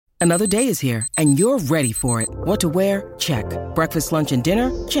Another day is here, and you're ready for it. What to wear? Check. Breakfast, lunch, and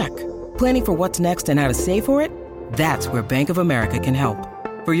dinner? Check. Planning for what's next and how to save for it? That's where Bank of America can help.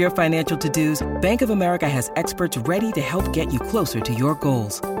 For your financial to-dos, Bank of America has experts ready to help get you closer to your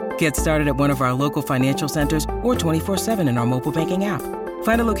goals. Get started at one of our local financial centers or 24/7 in our mobile banking app.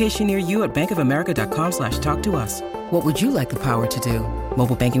 Find a location near you at bankofamerica.com/talktous. What would you like the power to do?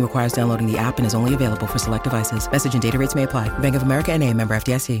 Mobile banking requires downloading the app and is only available for select devices. Message and data rates may apply. Bank of America N.A., member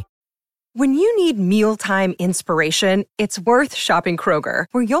FDIC. When you need mealtime inspiration, it's worth shopping Kroger,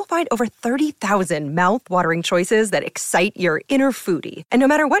 where you'll find over 30,000 mouth-watering choices that excite your inner foodie. And no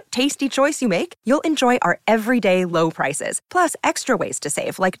matter what tasty choice you make, you'll enjoy our everyday low prices, plus extra ways to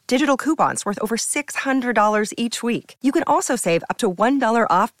save, like digital coupons worth over $600 each week. You can also save up to $1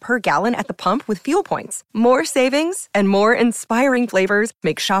 off per gallon at the pump with fuel points. More savings and more inspiring flavors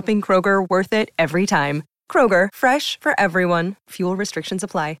make shopping Kroger worth it every time. Kroger, fresh for everyone. Fuel restrictions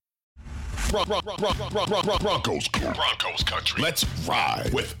apply. Broncos country. Let's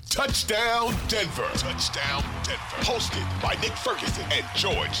ride with Touchdown Denver. Touchdown Denver. Hosted by Nick Ferguson and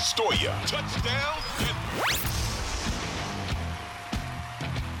George Stoya. Touchdown Denver.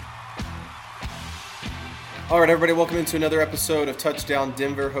 All right, everybody, welcome into another episode of Touchdown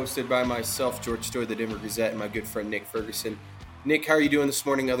Denver, hosted by myself, George Stoya, the Denver Gazette, and my good friend Nick Ferguson. Nick, how are you doing this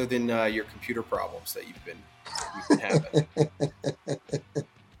morning other than your computer problems that you've been having?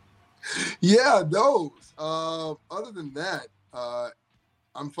 Yeah, those. Other than that,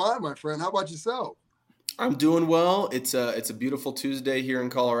 I'm fine, my friend. How about yourself? I'm doing well. It's a beautiful Tuesday here in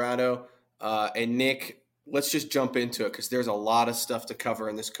Colorado. And Nick, let's just jump into it because there's a lot of stuff to cover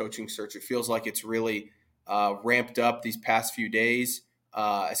in this coaching search. It feels like it's really ramped up these past few days,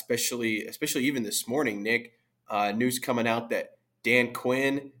 especially even this morning, Nick. News coming out that Dan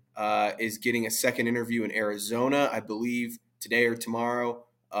Quinn is getting a second interview in Arizona, I believe today or tomorrow.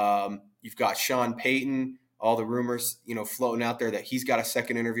 You've got Sean Payton, all the rumors, floating out there that he's got a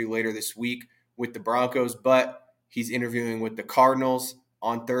second interview later this week with the Broncos, but he's interviewing with the Cardinals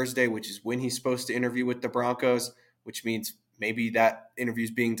on Thursday, which is when he's supposed to interview with the Broncos, which means maybe that interview is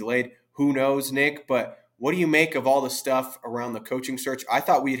being delayed. Who knows, Nick? But what do you make of all the stuff around the coaching search? I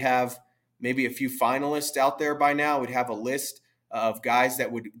thought we'd have maybe a few finalists out there by now. We'd have a list of guys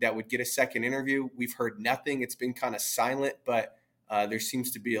that would get a second interview. We've heard nothing. It's been kind of silent, but there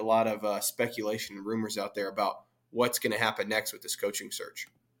seems to be a lot of speculation and rumors out there about what's going to happen next with this coaching search.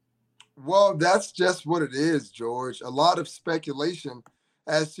 Well, that's just what it is, George. A lot of speculation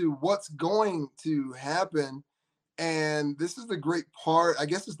as to what's going to happen. And this is the great part. I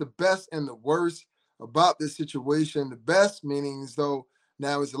guess it's the best and the worst about this situation. The best meaning is though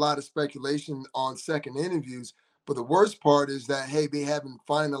now is a lot of speculation on second interviews. But the worst part is that, hey, they haven't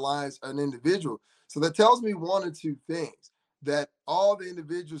finalized an individual. So that tells me one or two things. That all the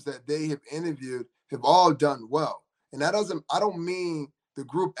individuals that they have interviewed have all done well. And I don't mean the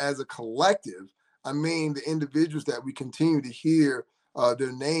group as a collective. I mean the individuals that we continue to hear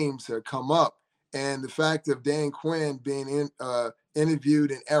their names come up. And the fact of Dan Quinn being interviewed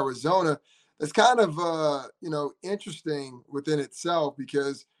in Arizona, that's kind of, interesting within itself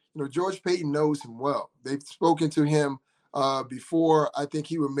because, George Payton knows him well. They've spoken to him before. I think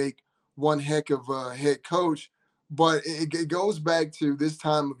he would make one heck of a head coach. But it goes back to this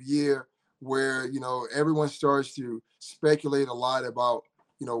time of year where, everyone starts to speculate a lot about,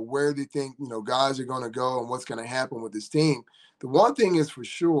 where they think, guys are going to go and what's going to happen with this team. The one thing is for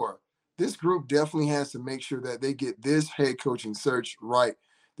sure, this group definitely has to make sure that they get this head coaching search right.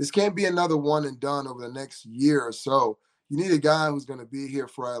 This can't be another one and done over the next year or so. You need a guy who's going to be here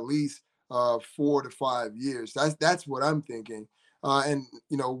for at least 4 to 5 years. That's what I'm thinking. And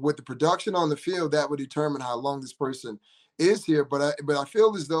with the production on the field, that would determine how long this person is here. But I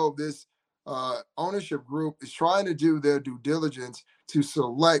feel as though this ownership group is trying to do their due diligence to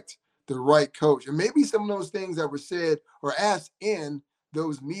select the right coach. And maybe some of those things that were said or asked in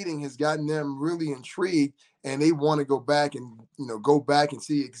those meetings has gotten them really intrigued, and they want to go back and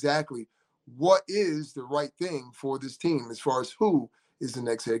see exactly what is the right thing for this team as far as who is the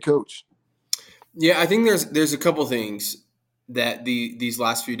next head coach. Yeah, I think there's a couple things that these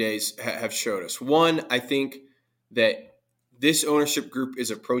last few days have showed us. One, I think that this ownership group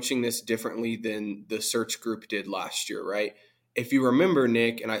is approaching this differently than the search group did last year, right? If you remember,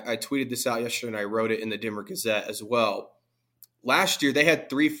 Nick, and I tweeted this out yesterday and I wrote it in the Denver Gazette as well. Last year, they had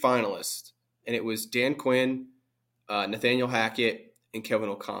 3 finalists, and it was Dan Quinn, Nathaniel Hackett, and Kevin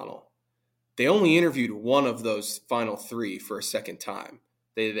O'Connell. They only interviewed one of those final 3 for a second time.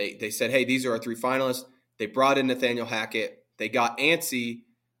 They said, hey, these are our 3 finalists. They brought in Nathaniel Hackett. They got antsy.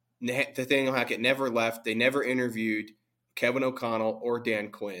 Nathaniel Hackett never left. They never interviewed. Kevin O'Connell or Dan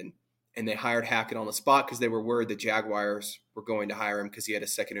Quinn, and they hired Hackett on the spot because they were worried the Jaguars were going to hire him because he had a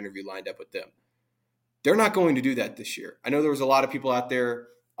second interview lined up with them. They're not going to do that this year. I know there was a lot of people out there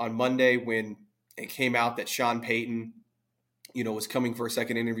on Monday when it came out that Sean Payton, was coming for a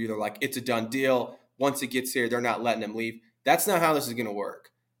second interview. They're like, it's a done deal. Once it gets here, they're not letting him leave. That's not how this is going to work.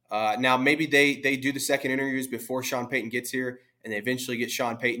 Now, maybe they do the second interviews before Sean Payton gets here, and they eventually get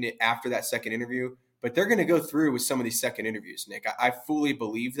Sean Payton after that second interview. But they're going to go through with some of these second interviews, Nick. I fully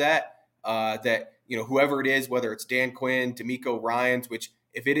believe that whoever it is, whether it's Dan Quinn, D'Amico Ryans, which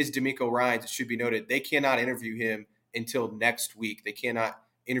if it is D'Amico Ryans, it should be noted, they cannot interview him until next week. They cannot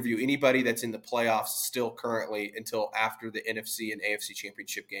interview anybody that's in the playoffs still currently until after the NFC and AFC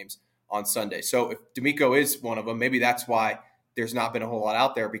championship games on Sunday. So if D'Amico is one of them, maybe that's why there's not been a whole lot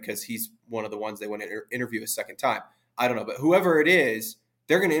out there, because he's one of the ones they want to interview a second time. I don't know, but whoever it is,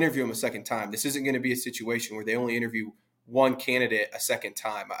 they're going to interview him a second time. This isn't going to be a situation where they only interview one candidate a second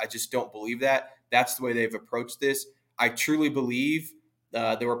time. I just don't believe that. That's the way they've approached this. I truly believe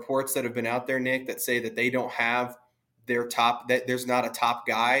the reports that have been out there, Nick, that say that they don't have their top, that there's not a top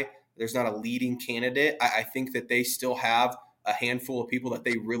guy, there's not a leading candidate. I think that they still have a handful of people that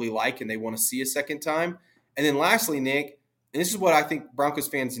they really like and they want to see a second time. And then lastly, Nick, and this is what I think Broncos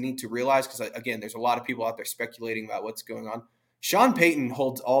fans need to realize, because, again, there's a lot of people out there speculating about what's going on. Sean Payton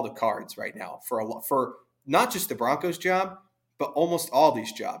holds all the cards right now for not just the Broncos job, but almost all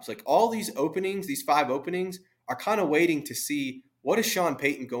these jobs. Like all these openings, these 5 openings are kind of waiting to see what is Sean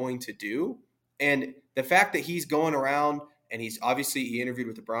Payton going to do. And the fact that he's going around, and he interviewed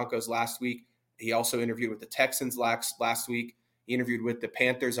with the Broncos last week. He also interviewed with the Texans last week. He interviewed with the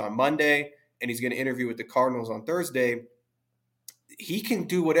Panthers on Monday, and he's going to interview with the Cardinals on Thursday. He can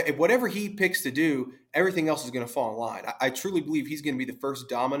do whatever he picks to do. Everything else is going to fall in line. I truly believe he's going to be the first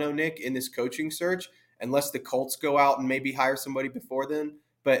domino, Nick, in this coaching search, unless the Colts go out and maybe hire somebody before then.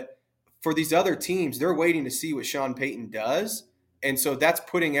 But for these other teams, they're waiting to see what Sean Payton does. And so that's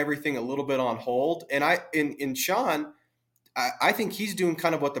putting everything a little bit on hold. And in Sean, I think he's doing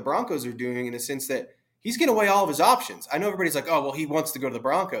kind of what the Broncos are doing, in the sense that he's going to weigh all of his options. I know everybody's like, oh, well, he wants to go to the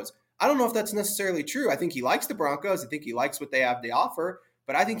Broncos. I don't know if that's necessarily true. I think he likes the Broncos. I think he likes what they have to offer.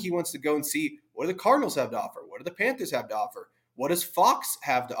 But I think he wants to go and see, what do the Cardinals have to offer? What do the Panthers have to offer? What does Fox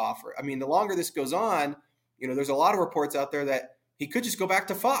have to offer? I mean, the longer this goes on, there's a lot of reports out there that he could just go back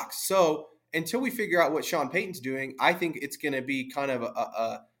to Fox. So until we figure out what Sean Payton's doing, I think it's going to be kind of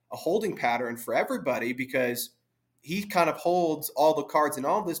a holding pattern for everybody, because he kind of holds all the cards in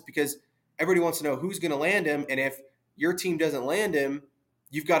all of this, because everybody wants to know who's going to land him. And if your team doesn't land him,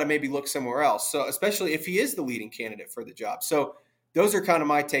 you've got to maybe look somewhere else. So especially if he is the leading candidate for the job. So those are kind of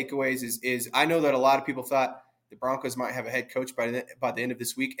my takeaways is I know that a lot of people thought the Broncos might have a head coach by the end of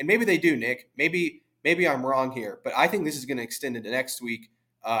this week. And maybe they do, Nick. Maybe I'm wrong here. But I think this is going to extend into next week.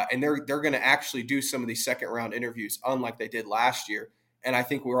 And they're going to actually do some of these second-round interviews, unlike they did last year. And I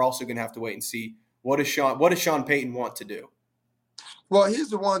think we're also going to have to wait and see what does Sean Payton want to do. Well, here's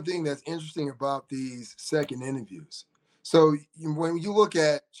the one thing that's interesting about these second interviews. So when you look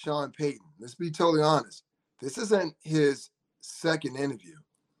at Sean Payton, let's be totally honest, this isn't his second interview.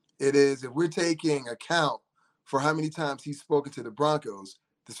 It is, if we're taking account for how many times he's spoken to the Broncos,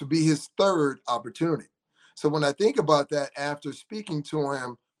 this would be his third opportunity. So when I think about that, after speaking to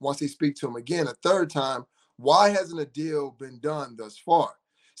him, once they speak to him again a third time, why hasn't a deal been done thus far?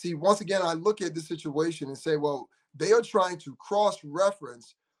 See, once again, I look at the situation and say, well, they are trying to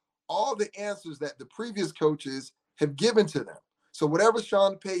cross-reference all the answers that the previous coaches have given to them. So whatever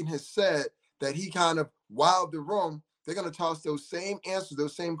Sean Payton has said that he kind of wowed the room, they're going to toss those same answers,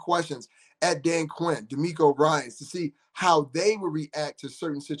 those same questions at Dan Quinn, D'Amico Ryans, to see how they will react to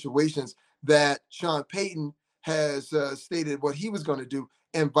certain situations that Sean Payton has stated what he was going to do,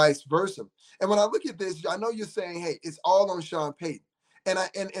 and vice versa. And when I look at this, I know you're saying, hey, it's all on Sean Payton. And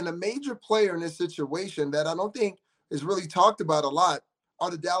a major player in this situation that I don't think is really talked about a lot are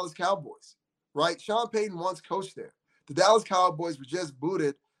the Dallas Cowboys, right? Sean Payton once coached there. The Dallas Cowboys were just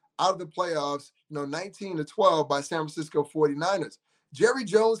booted out of the playoffs, 19-12 by San Francisco 49ers. Jerry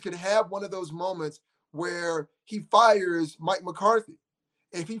Jones could have one of those moments where he fires Mike McCarthy.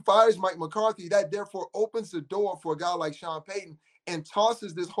 If he fires Mike McCarthy, that therefore opens the door for a guy like Sean Payton and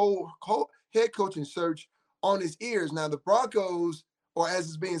tosses this whole head coaching search on his ears. Now, the Broncos, or as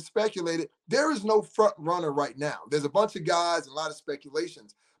is being speculated, there is no front runner right now. There's a bunch of guys, a lot of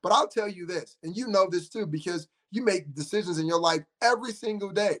speculations. But I'll tell you this, and you know this too, because you make decisions in your life every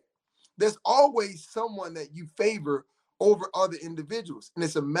single day. There's always someone that you favor over other individuals. And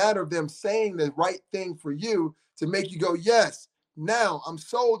it's a matter of them saying the right thing for you to make you go, yes, now I'm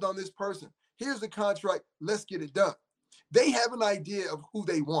sold on this person. Here's the contract. Let's get it done. They have an idea of who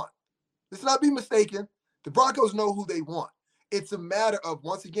they want. Let's not be mistaken. The Broncos know who they want. It's a matter of,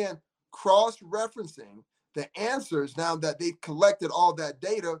 once again, cross-referencing the answers now that they've collected all that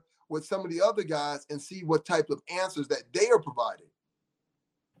data with some of the other guys and see what type of answers that they are providing.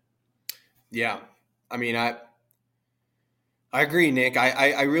 Yeah. I mean, I agree, Nick.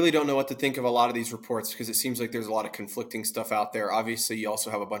 I really don't know what to think of a lot of these reports because it seems like there's a lot of conflicting stuff out there. Obviously, you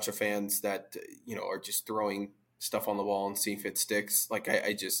also have a bunch of fans that, are just throwing stuff on the wall and see if it sticks. Like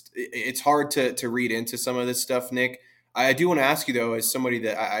it's hard to read into some of this stuff, Nick. I do want to ask you though, as somebody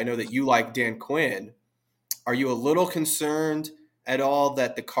that I know that you like Dan Quinn, are you a little concerned at all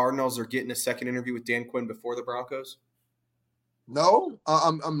that the Cardinals are getting a second interview with Dan Quinn before the Broncos? No,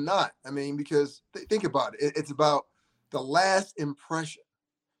 I'm not. I mean, because think about it. It's about the last impression.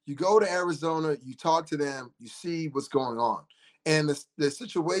 You go to Arizona, you talk to them, you see what's going on. And the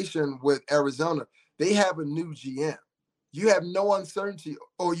situation with Arizona, they have a new GM. You have no uncertainty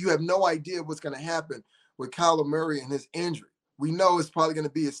or you have no idea what's going to happen with Kyler Murray and his injury. We know it's probably going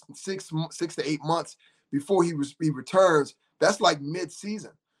to be 6 to 8 months before he returns. That's like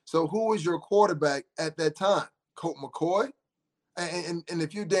mid-season. So who is your quarterback at that time? Colt McCoy? And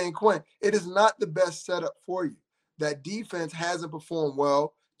if you're Dan Quinn, it is not the best setup for you. That defense hasn't performed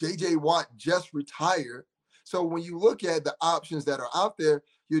well. J.J. Watt just retired. So when you look at the options that are out there,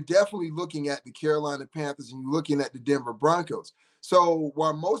 you're definitely looking at the Carolina Panthers and you're looking at the Denver Broncos. So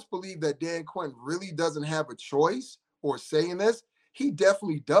while most believe that Dan Quinn really doesn't have a choice or say in this, he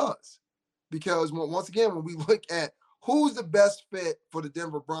definitely does. Because once again, when we look at who's the best fit for the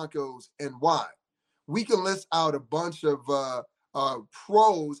Denver Broncos and why, we can list out a bunch of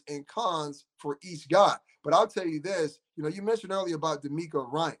pros and cons for each guy. But I'll tell you this, you mentioned earlier about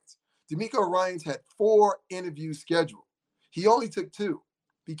DeMeco Ryans. DeMeco Ryans had 4 interviews scheduled. He only took 2.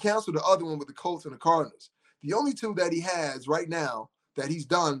 He canceled the other one with the Colts and the Cardinals. The only 2 that he has right now that he's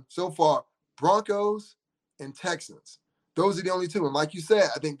done so far, Broncos and Texans. Those are the only 2. And like you said,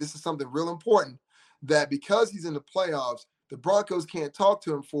 I think this is something real important, that because he's in the playoffs, the Broncos can't talk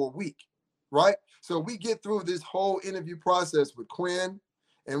to him for a week, right? So we get through this whole interview process with Quinn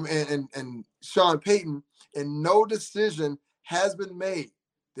and Sean Payton, and no decision has been made.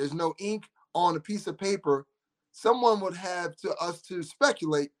 There's no ink on a piece of paper. Someone would have us to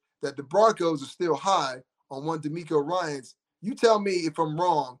speculate that the Broncos are still high on one DeMeco Ryans. You tell me if I'm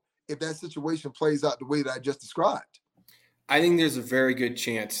wrong, if that situation plays out the way that I just described. I think there's a very good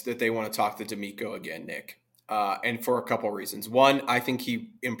chance that they want to talk to DeMeco again, Nick. And for a couple of reasons. One, I think he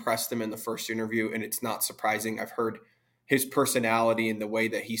impressed them in the first interview, and it's not surprising. I've heard his personality and the way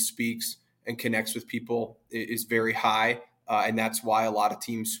that he speaks and connects with people is very high, and that's why a lot of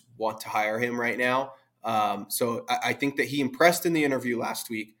teams want to hire him right now. So I think that he impressed in the interview last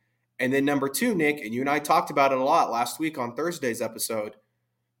week. And then number 2, Nick, and you and I talked about it a lot last week on Thursday's episode,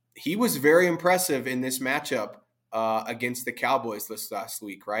 he was very impressive in this matchup against the Cowboys this last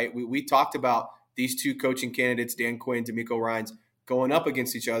week, right? We talked about these 2 coaching candidates, Dan Quinn, DeMeco Ryans, going up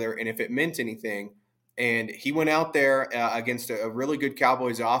against each other, and if it meant anything. And he went out there against a really good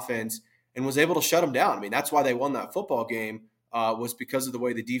Cowboys offense and was able to shut them down. I mean, that's why they won that football game, was because of the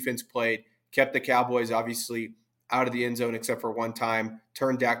way the defense played, kept the Cowboys obviously out of the end zone except for one time,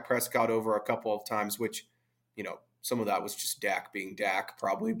 turned Dak Prescott over a couple of times, which, some of that was just Dak being Dak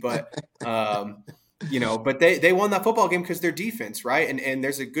probably. But but they won that football game because their defense, right? And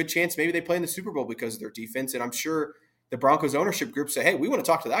there's a good chance maybe they play in the Super Bowl because of their defense. And I'm sure the Broncos ownership group say, hey, we want to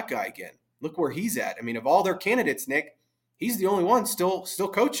talk to that guy again. Look where he's at. I mean, of all their candidates, Nick, he's the only one still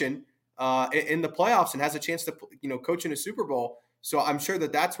coaching in the playoffs and has a chance to, coach in a Super Bowl. So I'm sure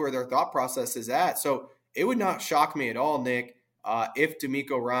that's where their thought process is at. So it would not shock me at all, Nick, if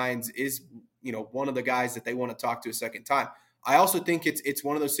DeMeco Ryans is, one of the guys that they want to talk to a second time. I also think it's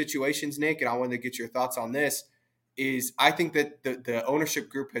one of those situations, Nick, and I wanted to get your thoughts on this, is I think that the ownership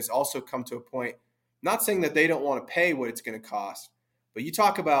group has also come to a point, not saying that they don't want to pay what it's going to cost, but you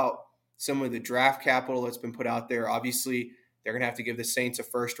talk about some of the draft capital that's been put out there. Obviously, they're going to have to give the Saints a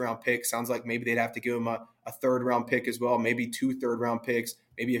first-round pick. Sounds like maybe they'd have to give them a third-round pick as well, maybe 2 third-round picks,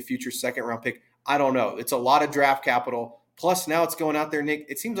 maybe a future second-round pick. I don't know. It's a lot of draft capital. Plus, now it's going out there, Nick.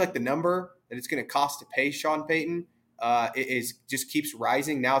 It seems like the number that it's going to cost to pay Sean Payton just keeps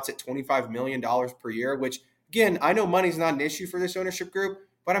rising. Now it's at $25 million per year, which, again, I know money's not an issue for this ownership group,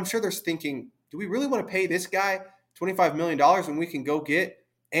 but I'm sure they're thinking, do we really want to pay this guy $25 million when we can go get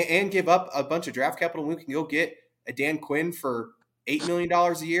and give up a bunch of draft capital when we can go get a Dan Quinn for $8 million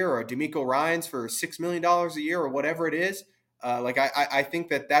a year or a DeMeco Ryans for $6 million a year or whatever it is? I think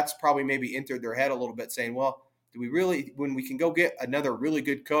that's probably maybe entered their head a little bit, saying, well, do we really, when we can go get another really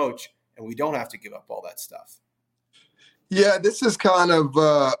good coach and we don't have to give up all that stuff? Yeah, this is kind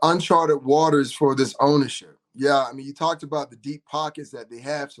of uncharted waters for this ownership. Yeah, I mean, you talked about the deep pockets that they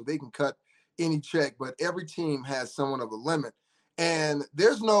have, so they can cut any check, but every team has somewhat of a limit. And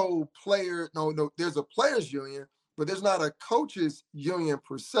there's no player, no, there's a players union, but there's not a coaches union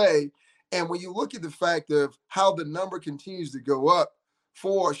per se. And when you look at the fact of how the number continues to go up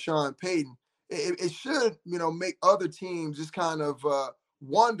for Sean Payton, it should, make other teams just kind of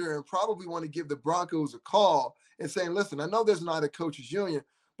wonder and probably want to give the Broncos a call and saying, listen, I know there's not a coaches union,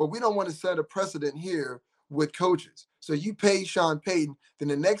 but we don't want to set a precedent here with coaches. So you pay Sean Payton, then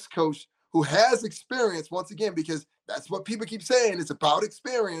the next coach who has experience, once again, because that's what people keep saying, it's about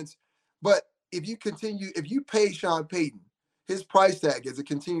experience. But if you pay Sean Payton his price tag as it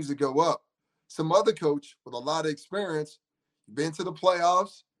continues to go up, some other coach with a lot of experience, been to the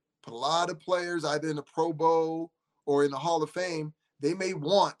playoffs, put a lot of players either in the Pro Bowl or in the Hall of Fame, they may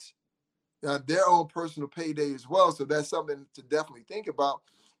want their own personal payday as well. So that's something to definitely think about.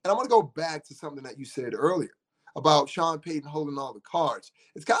 And I want to go back to something that you said earlier about Sean Payton holding all the cards.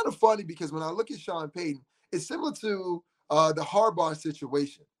 It's kind of funny because when I look at Sean Payton, it's similar to the Harbaugh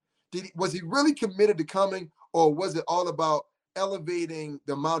situation. Was he really committed to coming, or was it all about elevating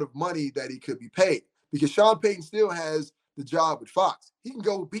the amount of money that he could be paid? Because Sean Payton still has the job with Fox. He can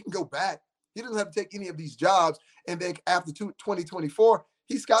go back. He doesn't have to take any of these jobs. And then after 2024,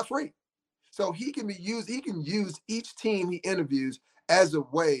 he's scot free. So he can use each team he interviews as a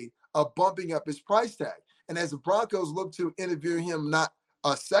way of bumping up his price tag. And as the Broncos look to interview him not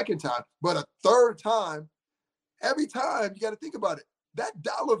a second time, but a third time, every time you got to think about it. That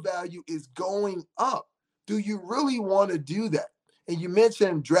dollar value is going up. Do you really want to do that? And you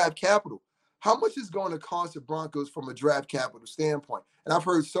mentioned draft capital. How much is going to cost the Broncos from a draft capital standpoint? And I've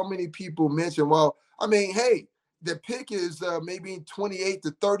heard so many people mention, well, I mean, hey, the pick is maybe 28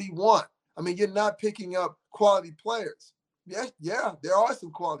 to 31. I mean, you're not picking up quality players. Yeah, there are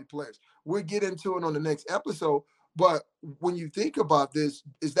some quality players. We'll get into it on the next episode. But when you think about this,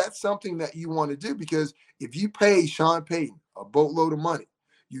 is that something that you want to do? Because if you pay Sean Payton a boatload of money,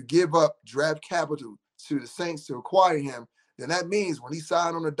 you give up draft capital to the Saints to acquire him, then that means when he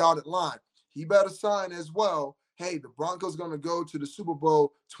signed on the dotted line, he better sign as well. Hey, the Broncos going to go to the Super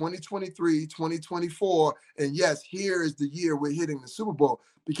Bowl 2023, 2024. And yes, here is the year we're hitting the Super Bowl.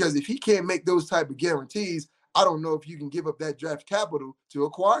 Because if he can't make those type of guarantees, I don't know if you can give up that draft capital to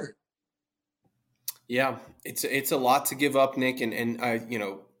acquire it. Yeah, it's a lot to give up, Nick, and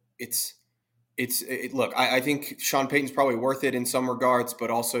look. I think Sean Payton's probably worth it in some regards, but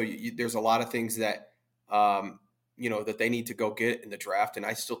also there's a lot of things that that they need to go get in the draft, and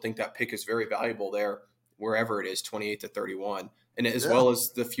I still think that pick is very valuable there, wherever it is, 28 to 31, and as well as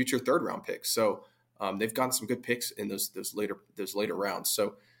the future third round picks. So they've gotten some good picks in those later rounds.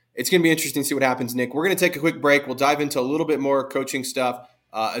 So it's going to be interesting to see what happens, Nick. We're going to take a quick break. We'll dive into a little bit more coaching stuff.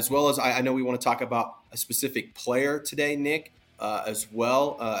 As well as I know we want to talk about a specific player today, Nick, as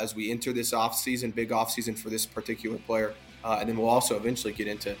well as we enter this offseason, big offseason for this particular player. And then we'll also eventually get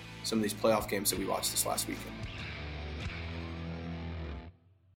into some of these playoff games that we watched this last weekend.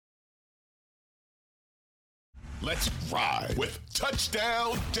 Let's ride with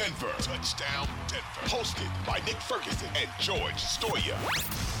Touchdown Denver. Touchdown Denver. Hosted by Nick Ferguson and George Stoya.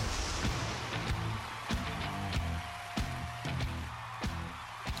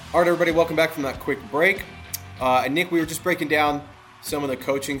 All right, everybody, welcome back from that quick break. And Nick, we were just breaking down some of the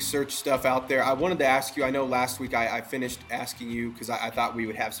coaching search stuff out there. I wanted to ask you, I know last week I finished asking you because I thought we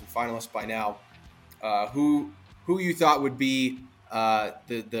would have some finalists by now, who you thought would be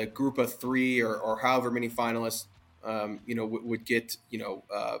the group of three or however many finalists, would get,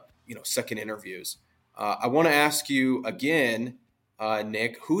 second interviews. I want to ask you again,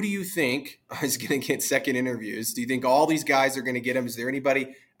 Nick, who do you think is going to get second interviews? Do you think all these guys are going to get them? Is there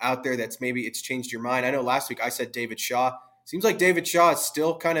anybody out there that's maybe it's changed your mind? I know last week I said David Shaw. Seems like David Shaw is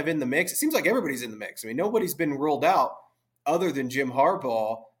still kind of in the mix. It seems like everybody's in the mix. I mean, nobody's been ruled out other than Jim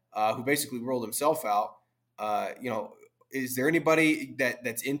Harbaugh, who basically ruled himself out. Is there anybody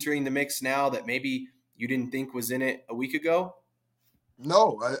that's entering the mix now that maybe you didn't think was in it a week ago?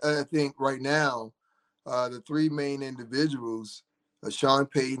 No, I think right now the three main individuals, Sean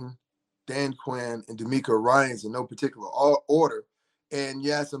Payton, Dan Quinn, and D'Amico Ryans in no particular order. And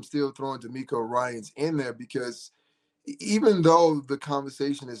yes, I'm still throwing D'Amico Ryans in there because even though the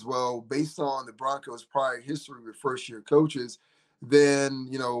conversation is, well, based on the Broncos' prior history with first-year coaches,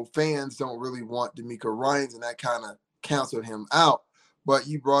 then, fans don't really want D'Amico Ryans, and that kind of canceled him out. But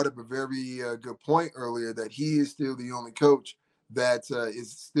you brought up a very good point earlier that he is still the only coach that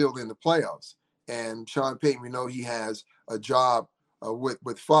is still in the playoffs. And Sean Payton, we know he has a job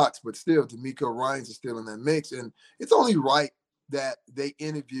with Fox, but still, D'Amico Ryans is still in that mix, and it's only right that they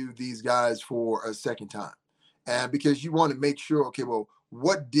interview these guys for a second time, and because you want to make sure, okay, well,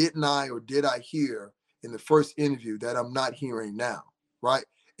 what didn't I or did I hear in the first interview that I'm not hearing now, right?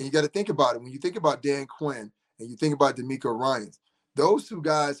 And you got to think about it when you think about Dan Quinn and you think about D'Amico Ryans. Those two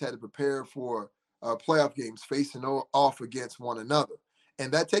guys had to prepare for playoff games facing off against one another,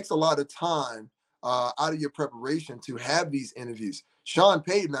 and that takes a lot of time out of your preparation to have these interviews. Sean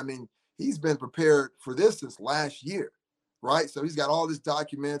Payton, I mean, he's been prepared for this since last year, right? So he's got all his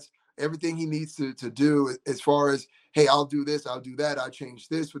documents, everything he needs to do as far as, hey, I'll do this, I'll do that, I'll change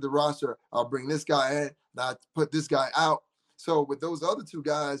this with the roster, I'll bring this guy in, not put this guy out. So with those other two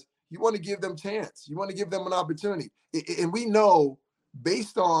guys, you want to give them chance. You want to give them an opportunity. And we know,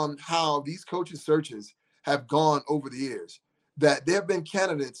 based on how these coaching searches have gone over the years, that there have been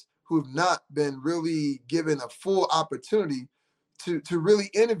candidates who have not been really given a full opportunity to really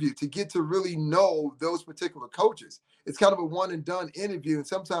interview, to get to really know those particular coaches. It's kind of a one and done interview, and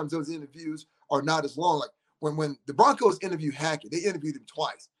sometimes those interviews are not as long. Like when the Broncos interview Hackett, they interviewed him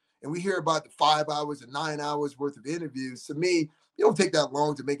twice, and we hear about the 5 hours and 9 hours worth of interviews. To me, you don't take that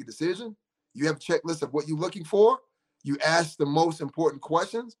long to make a decision. You have a checklist of what you're looking for. You ask the most important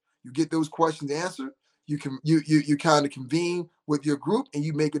questions. You get those questions answered. You kind of convene with your group and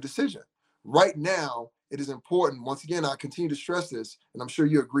you make a decision. Right now, it is important. Once again, I continue to stress this, and I'm sure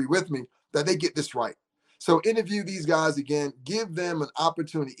you agree with me, that they get this right. So interview these guys again, give them an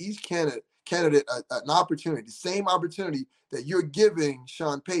opportunity, each candidate an opportunity, the same opportunity that you're giving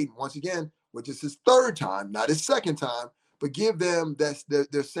Sean Payton, once again, which is his third time, not his second time, but give them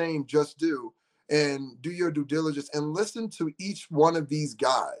their same just due, and do your due diligence and listen to each one of these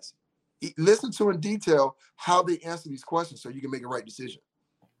guys. Listen to in detail how they answer these questions so you can make a right decision.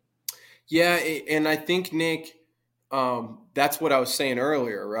 Yeah, and I think, Nick, that's what I was saying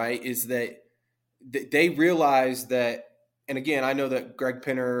earlier, right, is that they realize that, and again, I know that Greg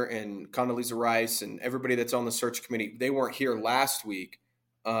Pinner and Condoleezza Rice and everybody that's on the search committee, they weren't here last week,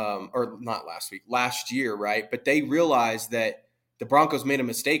 or not last week, last year, right? But they realized that the Broncos made a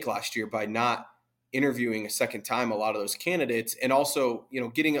mistake last year by not interviewing a second time a lot of those candidates, and also,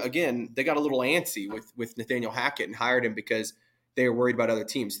 getting, again, they got a little antsy with Nathaniel Hackett and hired him because they were worried about other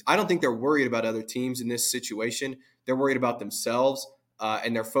teams. I don't think they're worried about other teams in this situation. They're worried about themselves,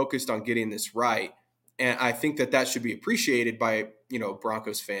 and they're focused on getting this right. And I think that should be appreciated by,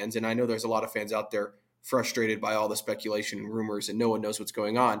 Broncos fans. And I know there's a lot of fans out there frustrated by all the speculation and rumors and no one knows what's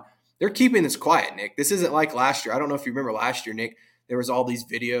going on. They're keeping this quiet, Nick. This isn't like last year. I don't know if you remember last year, Nick. There was all these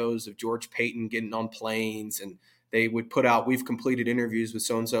videos of George Payton getting on planes, and they would put out, we've completed interviews with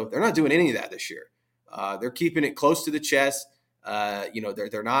so-and-so. They're not doing any of that this year. They're keeping it close to the chest.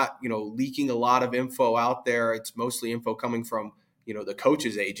 They're not, leaking a lot of info out there. It's mostly info coming from, the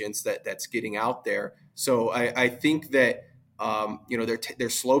coaches' agents that's getting out there. So I think that, they're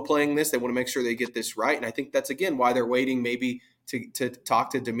slow playing this. They want to make sure they get this right. And I think that's, again, why they're waiting maybe to talk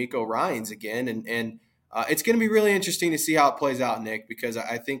to D'Amico Ryans again. And it's going to be really interesting to see how it plays out, Nick, because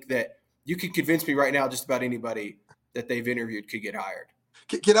I think that you could convince me right now just about anybody that they've interviewed could get hired.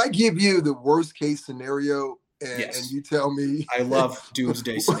 Can I give you the worst case scenario? Yes. And you tell me. I love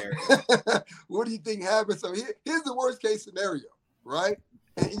doomsday scenario. What do you think happens? So here's the worst case scenario, right?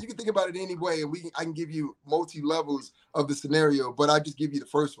 And you can think about it any way, and I can give you multi-levels of the scenario, but I just give you the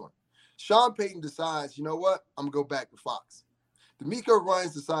first one. Sean Payton decides, you know what? I'm going to go back to Fox. D'Amico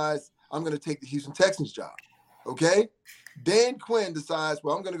Ryans decides, I'm going to take the Houston Texans job, okay? Dan Quinn decides,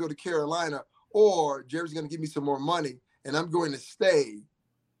 well, I'm going to go to Carolina, or Jerry's going to give me some more money, and I'm going to stay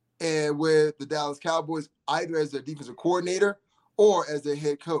and with the Dallas Cowboys, either as their defensive coordinator or as their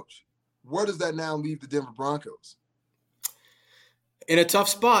head coach. Where does that now leave the Denver Broncos? In a tough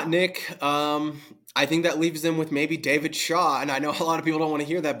spot, Nick. I think that leaves them with maybe David Shaw, and I know a lot of people don't want to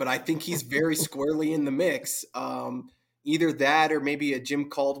hear that, but I think he's very squarely in the mix. Either that or maybe a Jim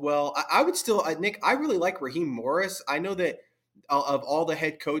Caldwell. I would still, Nick, I really like Raheem Morris. I know that of all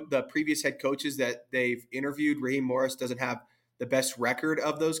the previous head coaches that they've interviewed, Raheem Morris doesn't have the best record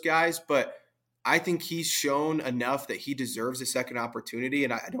of those guys, but I think he's shown enough that he deserves a second opportunity,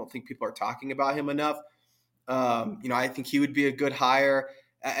 and I don't think people are talking about him enough. I think he would be a good hire.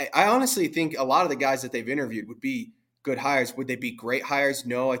 I honestly think a lot of the guys that they've interviewed would be good hires. Would they be great hires?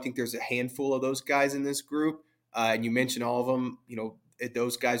 No, I think there's a handful of those guys in this group. And you mentioned all of them,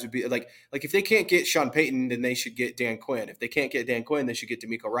 those guys would be like if they can't get Sean Payton, then they should get Dan Quinn. If they can't get Dan Quinn, they should get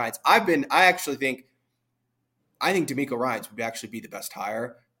D'Amico Ryans. I think D'Amico Ryans would actually be the best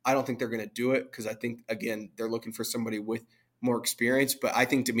hire. I don't think they're going to do it because I think, again, they're looking for somebody with more experience. But I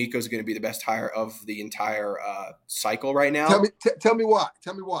think D'Amico is going to be the best hire of the entire cycle right now. Tell me why.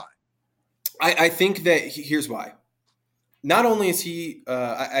 Tell me why. I think that here's why. Not only is he,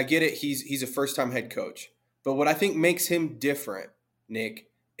 I get it, he's a first-time head coach. But what I think makes him different, Nick,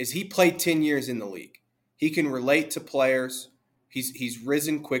 is he played 10 years in the league. He can relate to players. He's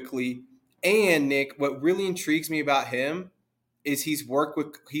risen quickly. And Nick, what really intrigues me about him is he's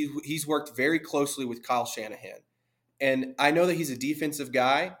worked very closely with Kyle Shanahan. And I know that he's a defensive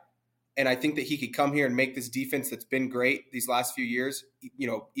guy, and I think that he could come here and make this defense that's been great these last few years,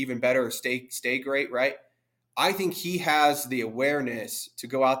 even better, or stay great, right? I think he has the awareness to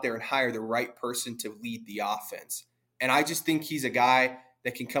go out there and hire the right person to lead the offense. And I just think he's a guy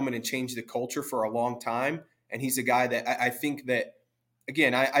that can come in and change the culture for a long time. And he's a guy that I think that,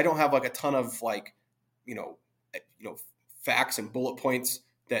 again, I don't have like a ton of facts and bullet points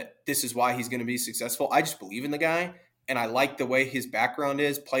that this is why he's going to be successful. I just believe in the guy. And I like the way his background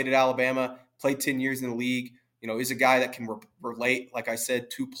is, played at Alabama, played 10 years in the league, is a guy that can relate, like I said,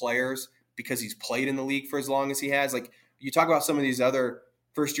 to players because he's played in the league for as long as he has. Like, you talk about some of these other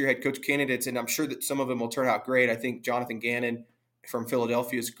first-year head coach candidates, and I'm sure that some of them will turn out great. I think Jonathan Gannon from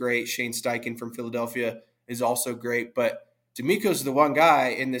Philadelphia is great. Shane Steichen from Philadelphia is also great. But D'Amico's the one guy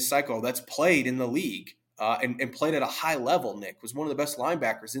in this cycle that's played in the league and played at a high level, Nick, was one of the best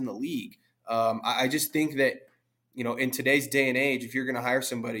linebackers in the league. I just think that, in today's day and age, if you're going to hire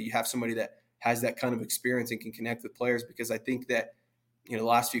somebody, you have somebody that has that kind of experience and can connect with players, because I think that, the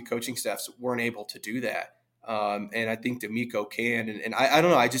last few coaching staffs weren't able to do that. And I think D'Amico can. And I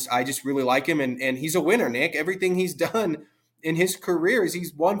don't know. I just really like him. And he's a winner, Nick. Everything he's done in his career is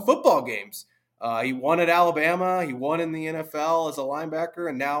he's won football games. He won at Alabama. He won in the NFL as a linebacker.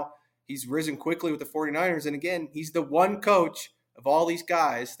 And now he's risen quickly with the 49ers. And again, he's the one coach of all these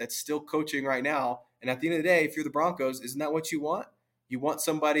guys that's still coaching right now. And at the end of the day, if you're the Broncos, isn't that what you want? You want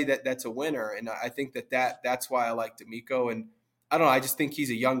somebody that's a winner. And I think that's why I like D'Amico. And I don't know. I just think he's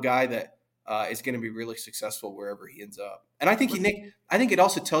a young guy that is going to be really successful wherever he ends up. And I think Nick, I think it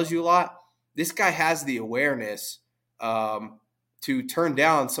also tells you a lot. This guy has the awareness to turn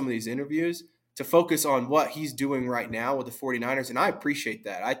down some of these interviews to focus on what he's doing right now with the 49ers. And I appreciate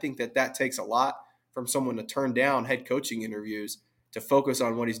that. I think that takes a lot from someone to turn down head coaching interviews to focus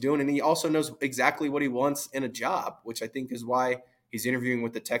on what he's doing. And he also knows exactly what he wants in a job, which I think is why he's interviewing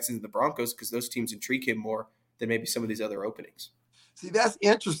with the Texans and the Broncos, because those teams intrigue him more than maybe some of these other openings. See, that's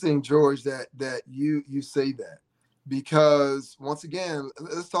interesting, George, that you say that, because once again,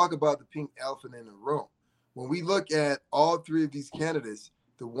 let's talk about the pink elephant in the room. When we look at all three of these candidates,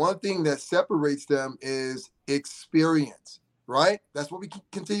 the one thing that separates them is experience, right? That's what we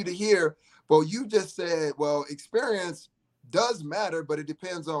continue to hear. But you just said, well, experience does matter, but it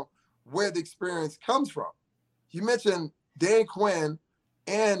depends on where the experience comes from. You mentioned Dan Quinn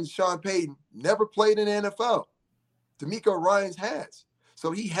and Sean Payton never played in the NFL. D'Amico Ryans has.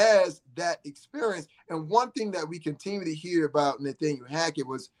 So he has that experience. And one thing that we continue to hear about Nathaniel Hackett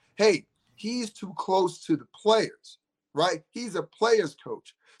was, hey, he's too close to the players, right? He's a player's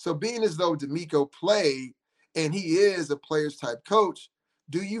coach. So being as though D'Amico played and he is a player's type coach,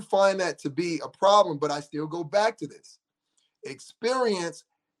 do you find that to be a problem? But I still go back to this. Experience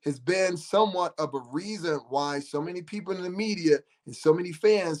has been somewhat of a reason why so many people in the media and so many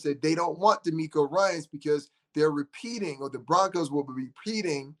fans said they don't want D'Amico Ryans, because they're repeating, or the Broncos will be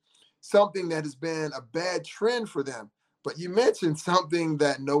repeating, something that has been a bad trend for them. But you mentioned something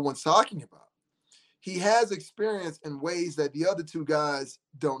that no one's talking about. He has experience in ways that the other two guys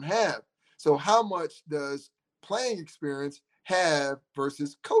don't have. So how much does playing experience have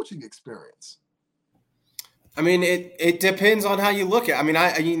versus coaching experience? I mean, it depends on how you look at it. I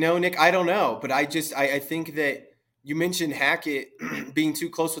mean, Nick, I don't know. But I think that you mentioned Hackett being too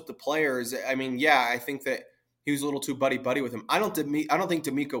close with the players. I mean, yeah, I think that he was a little too buddy-buddy with him. I don't think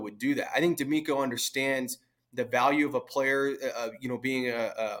D'Amico would do that. I think D'Amico understands the value of a player, being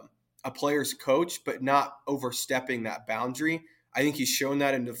a player's coach, but not overstepping that boundary. I think he's shown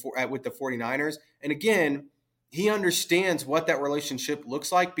that with the 49ers. And again, he understands what that relationship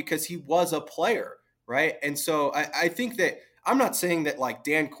looks like because he was a player, right? And so I think that I'm not saying that like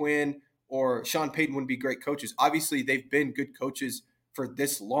Dan Quinn or Sean Payton wouldn't be great coaches. Obviously, they've been good coaches for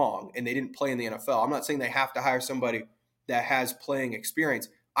this long and they didn't play in the NFL. I'm not saying they have to hire somebody that has playing experience.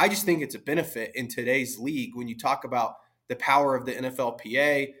 I just think it's a benefit in today's league when you talk about the power of the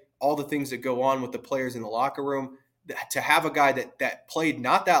NFLPA, all the things that go on with the players in the locker room. To have a guy that played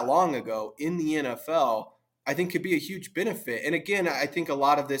not that long ago in the NFL, I think could be a huge benefit. And again, I think a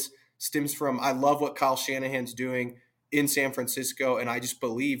lot of this stems from, I love what Kyle Shanahan's doing in San Francisco, and I just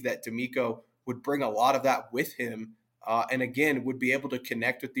believe that D'Amico would bring a lot of that with him and again, would be able to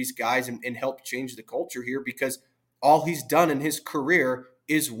connect with these guys and help change the culture here, because all he's done in his career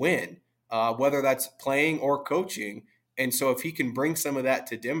is win, whether that's playing or coaching. And so if he can bring some of that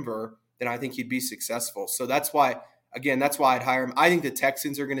to Denver, then I think he'd be successful. So that's why I'd hire him. I think the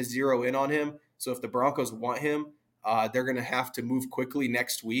Texans are going to zero in on him. So if the Broncos want him, they're going to have to move quickly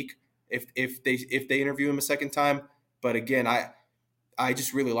next week if they interview him a second time. But again, I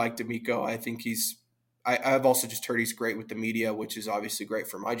just really like D'Amico. I think I've also just heard he's great with the media, which is obviously great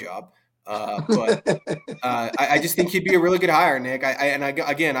for my job. But I just think he'd be a really good hire, Nick.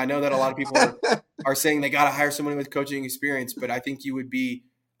 I know that a lot of people are saying they got to hire someone with coaching experience, but I think you would be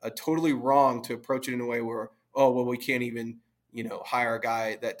totally wrong to approach it in a way where, we can't even, hire a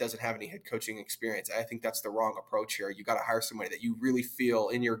guy that doesn't have any head coaching experience. I think that's the wrong approach here. You got to hire somebody that you really feel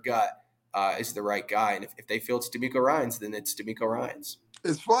in your gut is the right guy. And if they feel it's D'Amico Ryans, then it's D'Amico Ryans.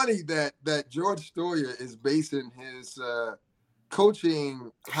 It's funny that George Stoia is basing his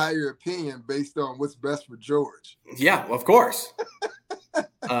coaching higher opinion based on what's best for George. Yeah, of course.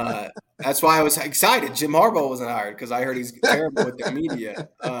 That's why I was excited. Jim Harbaugh wasn't hired because I heard he's terrible with the media.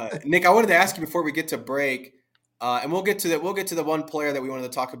 Nick, I wanted to ask you before we get to break, and we'll get to the one player that we wanted to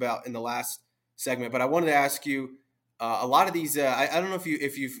talk about in the last segment. But I wanted to ask you a lot of these. I don't know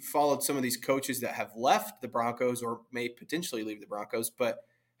if you've followed some of these coaches that have left the Broncos or may potentially leave the Broncos, but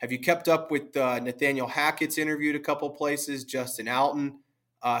have you kept up with Nathaniel Hackett's interviewed a couple places? Justin Alton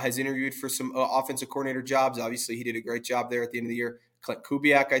has interviewed for some offensive coordinator jobs. Obviously, he did a great job there at the end of the year. Clint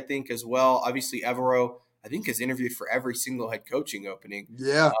Kubiak, I think, as well. Obviously, Evero, I think, has interviewed for every single head coaching opening.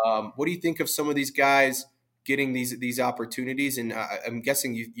 Yeah. What do you think of some of these guys getting these opportunities? And I'm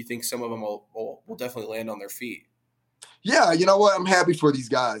guessing you think some of them will definitely land on their feet. Yeah, you know what? I'm happy for these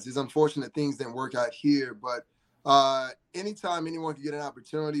guys. It's unfortunate things didn't work out here, but anytime anyone can get an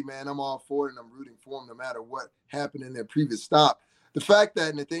opportunity, man, I'm all for it, and I'm rooting for them no matter what happened in their previous stop. The fact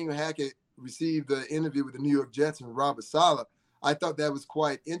that Nathaniel Hackett received the interview with the New York Jets and Robert Saleh, I thought that was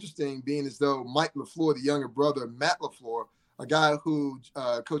quite interesting, being as though Mike LaFleur, the younger brother of Matt LaFleur, a guy who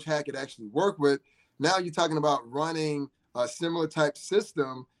Coach Hackett actually worked with, now you're talking about running a similar type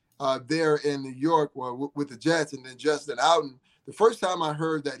system there in New York with the Jets. And then Justin Alton, the first time I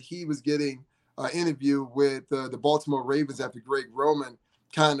heard that he was getting interview with the Baltimore Ravens after Greg Roman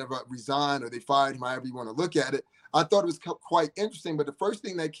kind of resigned, or they fired him, however you want to look at it, I thought it was quite interesting. But the first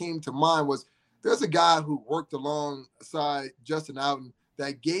thing that came to mind was there's a guy who worked alongside Justin Alton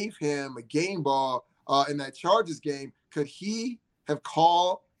that gave him a game ball in that Chargers game. Could he have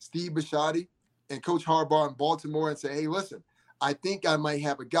called Steve Bisciotti and Coach Harbaugh in Baltimore and say, hey, listen, I think I might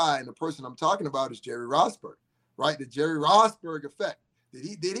have a guy, and the person I'm talking about is Jerry Rosburg, right? The Jerry Rosburg effect.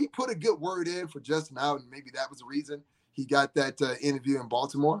 Did he put a good word in for Justin Alton? Maybe that was the reason he got that interview in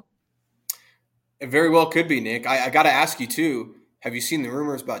Baltimore. It very well could be, Nick. I got to ask you too. Have you seen the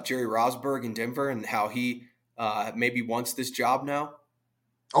rumors about Jerry Rosburg in Denver and how he maybe wants this job now?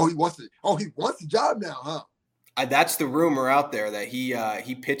 Oh, he wants the job now, huh? That's the rumor out there, that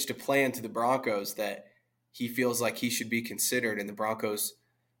he pitched a plan to the Broncos that he feels like he should be considered, and the Broncos,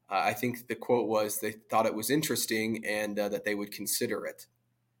 I think the quote was, they thought it was interesting and that they would consider it.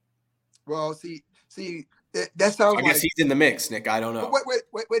 Well, see, that sounds I guess he's in the mix, Nick. I don't know.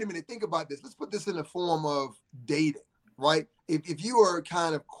 Wait a minute. Think about this. Let's put this in the form of dating, right? If you are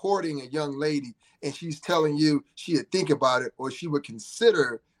kind of courting a young lady and she's telling you she'd think about it, or she would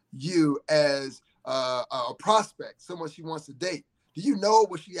consider you as a prospect, someone she wants to date, do you know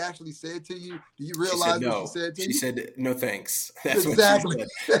what she actually said to you? Do you realize what she said to you? She said, no, thanks. That's exactly. What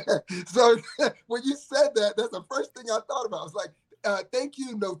she said. So when you said that, that's the first thing I thought about. I was like, thank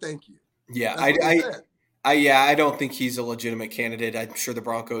you, no thank you. Yeah, I don't think he's a legitimate candidate. I'm sure the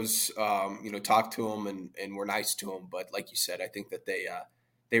Broncos, talked to him and were nice to him. But like you said, I think that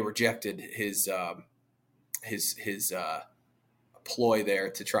they rejected his ploy there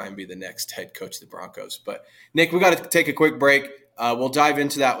to try and be the next head coach of the Broncos. But Nick, we got to take a quick break. We'll dive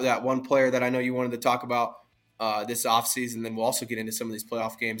into that one player that I know you wanted to talk about this offseason. Then we'll also get into some of these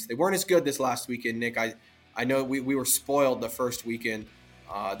playoff games. They weren't as good this last weekend, Nick. I know we were spoiled the first weekend.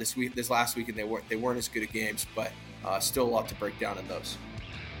 This last weekend they weren't as good at games, but still a lot to break down in those.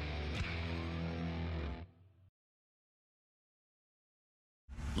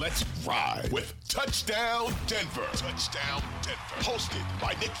 Let's ride with Touchdown Denver. Touchdown Denver. Hosted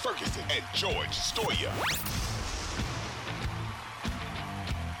by Nick Ferguson and George Stoia.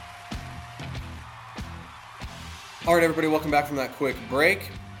 All right, everybody, welcome back from that quick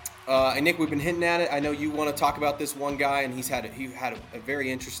break. And Nick, we've been hinting at it. I know you want to talk about this one guy, and he had a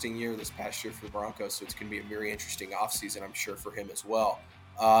very interesting year this past year for the Broncos, so it's going to be a very interesting offseason, I'm sure, for him as well.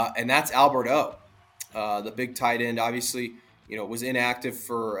 And that's Albert O. the big tight end. Obviously, was inactive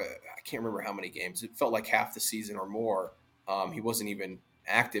for I can't remember how many games. It felt like half the season or more. He wasn't even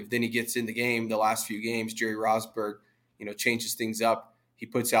active. Then he gets in the game the last few games. Jerry Rosburg, changes things up. He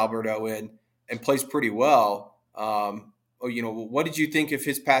puts Alberto in and plays pretty well. What did you think of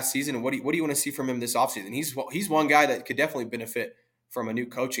his past season, and what do you want to see from him this offseason? He's one guy that could definitely benefit from a new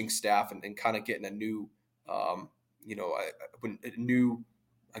coaching staff and kind of getting a new, a new,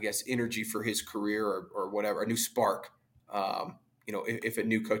 I guess, energy for his career or whatever, a new spark. If a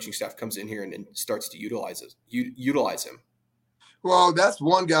new coaching staff comes in here and starts to utilize him. Well, that's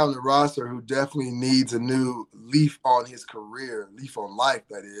one guy on the roster who definitely needs a new leaf on his career, leaf on life,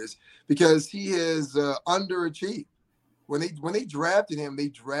 that is, because he has underachieved. When they drafted him, they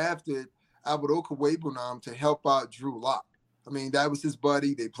drafted Alberto Cuellar to help out Drew Lock. I mean, that was his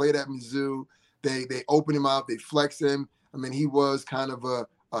buddy. They played at Mizzou. They opened him up. They flexed him. I mean, he was kind of a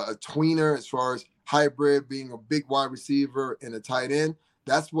tweener as far as hybrid, being a big wide receiver and a tight end.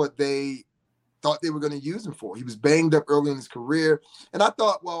 That's what they thought they were going to use him for. He was banged up early in his career. And I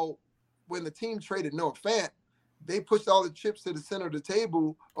thought, well, when the team traded Noah Fant, they pushed all the chips to the center of the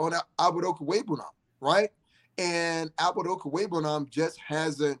table on Alberto Cuellar, right? And Alberto Cuellar just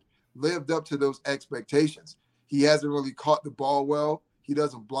hasn't lived up to those expectations. He hasn't really caught the ball well. He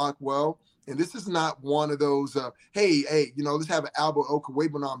doesn't block well. And this is not one of those, hey, let's have an Alberto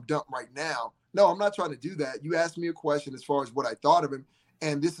Cuellar dump right now. No, I'm not trying to do that. You asked me a question as far as what I thought of him,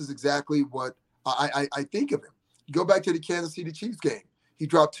 and this is exactly what I think of him. You go back to the Kansas City Chiefs game. He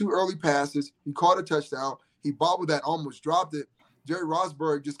dropped 2 early passes. He caught a touchdown. He bobbled that, almost dropped it. Jerry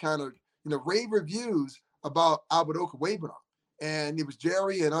Rosburg just kind of, rave reviews about Alberto Cuellar. And it was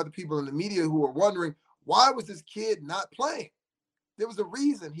Jerry and other people in the media who were wondering, why was this kid not playing? There was a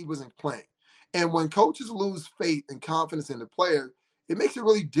reason he wasn't playing. And when coaches lose faith and confidence in the player, it makes it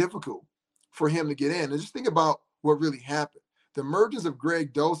really difficult for him to get in. And just think about what really happened. The emergence of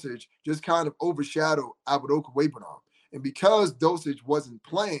Greg Dulcich just kind of overshadowed Alberto Cuellar. And because Dulcich wasn't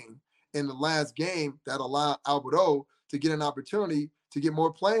playing in the last game, that allowed Alberto to get an opportunity to get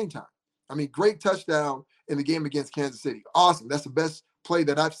more playing time. I mean, great touchdown in the game against Kansas City. Awesome. That's the best play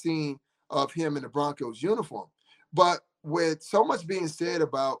that I've seen of him in the Broncos uniform. But with so much being said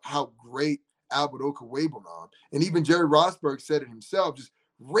about how great Alberto Cuellar, and even Jerry Rosburg said it himself, just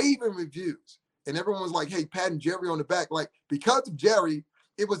raving reviews. And everyone was like, hey, patting Jerry on the back. Like, because of Jerry,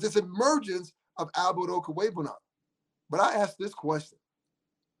 it was this emergence of Alberto Cuellar. But I asked this question.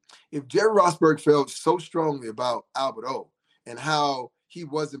 If Jerry Rosburg felt so strongly about Alberto and how he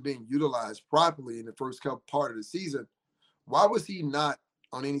wasn't being utilized properly in the first part of the season, why was he not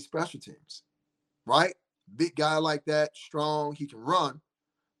on any special teams, right? Big guy like that, strong, he can run,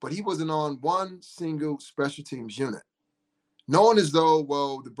 but he wasn't on one single special teams unit. Knowing as though,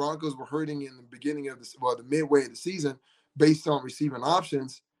 well, the Broncos were hurting in the beginning of the midway of the season based on receiving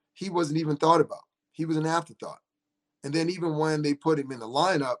options, he wasn't even thought about. He was an afterthought. And then even when they put him in the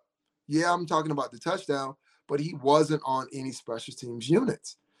lineup, yeah, I'm talking about the touchdown, but he wasn't on any special teams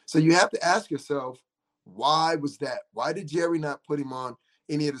units. So you have to ask yourself, why was that? Why did Jerry not put him on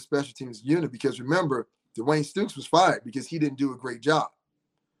any of the special teams unit? Because remember, Dwayne Stukes was fired because he didn't do a great job.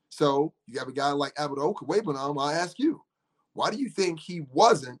 So you have a guy like Alberto Cuellar, I ask you, why do you think he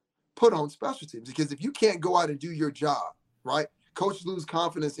wasn't put on special teams? Because if you can't go out and do your job, right? Coaches lose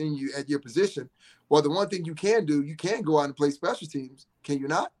confidence in you at your position. Well, the one thing you can do, you can go out and play special teams. Can you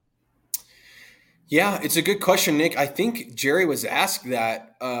not? Yeah, it's a good question, Nick. I think Jerry was asked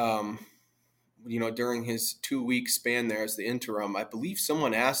that, during his 2-week span there as the interim. I believe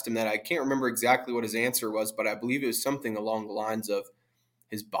someone asked him that. I can't remember exactly what his answer was, but I believe it was something along the lines of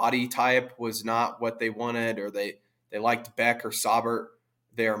his body type was not what they wanted, or they liked Beck or Saubert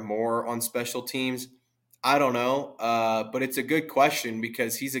there more on special teams. I don't know, but it's a good question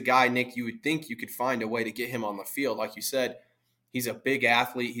because he's a guy, Nick, you would think you could find a way to get him on the field. Like you said, he's a big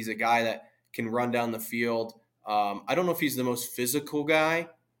athlete. He's a guy that can run down the field. I don't know if he's the most physical guy,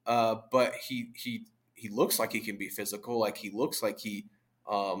 but he looks like he can be physical. Like he looks like he,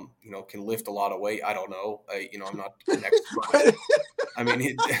 can lift a lot of weight. I don't know. I'm not an expert. I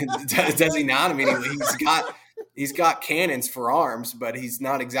mean, does he not? I mean, he's got cannons for arms, but he's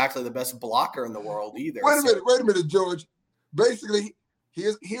not exactly the best blocker in the world either. Wait a minute, George. Basically,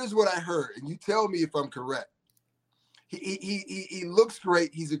 here's what I heard, and you tell me if I'm correct. He looks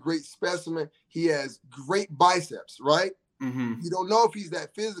great. He's a great specimen. He has great biceps, right? Mm-hmm. You don't know if he's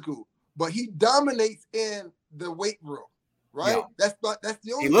that physical, but he dominates in the weight room, right? Yeah. That's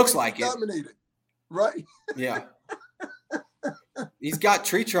the only. He looks like it. Dominated, right? Yeah. He's got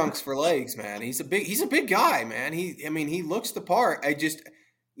tree trunks for legs, man. He's a big guy, man. He looks the part.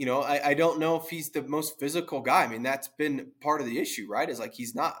 I don't know if he's the most physical guy. I mean, that's been part of the issue, right? Is like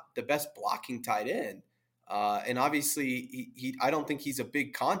he's not the best blocking tight end. And obviously, I don't think he's a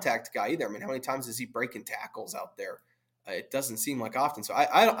big contact guy either. I mean, how many times is he breaking tackles out there? It doesn't seem like often. So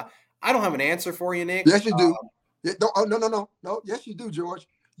I don't have an answer for you, Nick. Yes, you do. No. Yes, you do, George.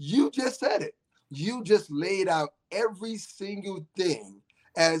 You just said it. You just laid out every single thing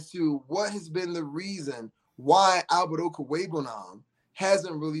as to what has been the reason why Albert Okwuegbunam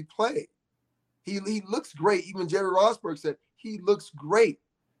hasn't really played. He looks great. Even Jerry Rosberg said he looks great.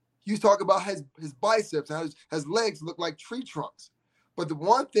 You talk about his biceps and his legs look like tree trunks. But the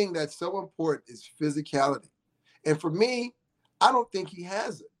one thing that's so important is physicality. And for me, I don't think he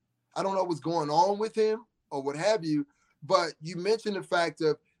has it. I don't know what's going on with him or what have you, but you mentioned the fact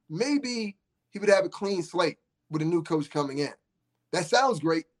of maybe he would have a clean slate with a new coach coming in. That sounds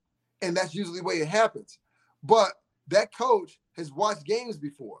great, and that's usually the way it happens. But that coach has watched games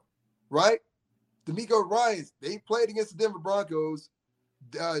before, right? D'Amico Ryans, they played against the Denver Broncos.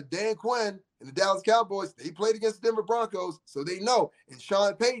 Dan Quinn and the Dallas Cowboys, they played against the Denver Broncos, so they know. And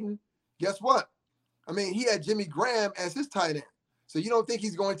Sean Payton, guess what? I mean, he had Jimmy Graham as his tight end. So you don't think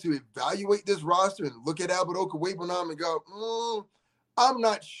he's going to evaluate this roster and look at Albert Okwuegbunam and go, I'm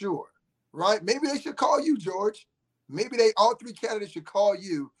not sure, right? Maybe they should call you, George. Maybe all three candidates should call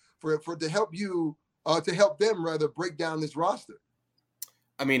you to help them break down this roster.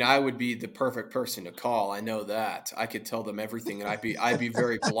 I mean, I would be the perfect person to call. I know that. I could tell them everything, and I'd be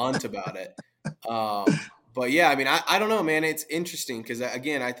very blunt about it. But yeah, I mean, I don't know, man. It's interesting because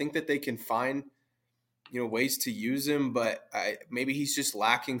again, I think that they can find ways to use him, but maybe he's just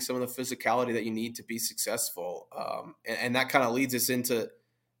lacking some of the physicality that you need to be successful. And that kind of leads us into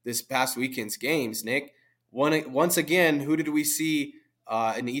this past weekend's games, Nick. Once again, who did we see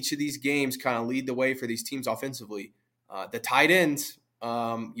in each of these games kind of lead the way for these teams offensively? The tight ends.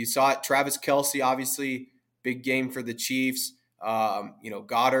 You saw it. Travis Kelce, obviously, big game for the Chiefs.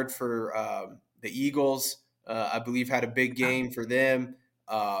 Goddard for the Eagles, I believe, had a big game for them.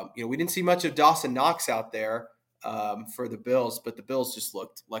 We didn't see much of Dawson Knox out there for the Bills, but the Bills just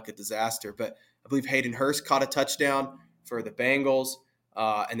looked like a disaster. But I believe Hayden Hurst caught a touchdown for the Bengals.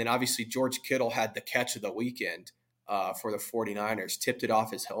 And then obviously George Kittle had the catch of the weekend for the 49ers, tipped it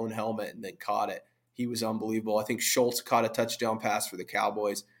off his own helmet and then caught it. He was unbelievable. I think Schultz caught a touchdown pass for the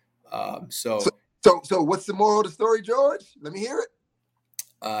Cowboys. So what's the moral of the story, George? Let me hear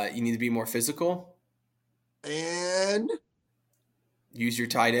it. You need to be more physical. And use your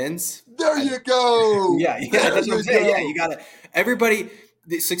tight ends. There you go. Yeah, that's what I'm saying. Yeah, you got to. Everybody,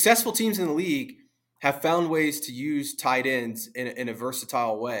 the successful teams in the league have found ways to use tight ends in a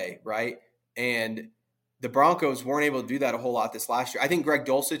versatile way, right? And the Broncos weren't able to do that a whole lot this last year. I think Greg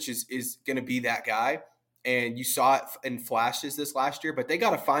Dulcich is going to be that guy, and you saw it in flashes this last year. But they got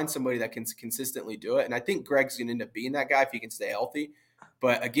to find somebody that can consistently do it, and I think Greg's going to end up being that guy if he can stay healthy.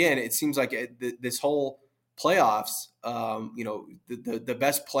 But again, it seems like this whole playoffs, the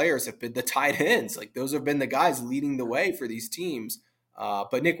best players have been the tight ends. Like those have been the guys leading the way for these teams.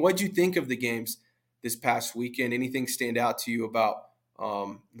 But Nick, what did you think of the games this past weekend? Anything stand out to you about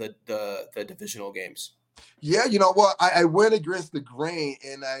the divisional games? Yeah, you know what? I went against the grain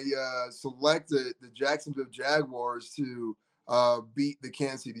and I selected the Jacksonville Jaguars to beat the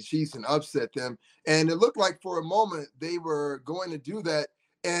Kansas City Chiefs and upset them. And it looked like for a moment they were going to do that.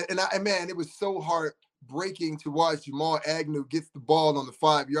 And man, it was so heartbreaking to watch Jamal Agnew gets the ball on the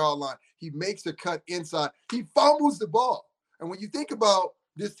 5-yard line. He makes a cut inside. He fumbles the ball. And when you think about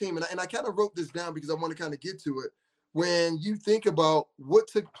this team, and I kind of wrote this down because I want to kind of get to it. When you think about what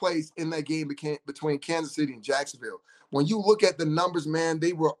took place in that game between Kansas City and Jacksonville, when you look at the numbers, man,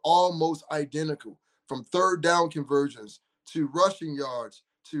 they were almost identical, from third down conversions to rushing yards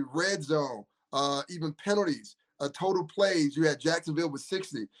to red zone, even penalties, total plays. You had Jacksonville with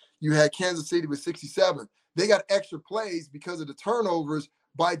 60. You had Kansas City with 67. They got extra plays because of the turnovers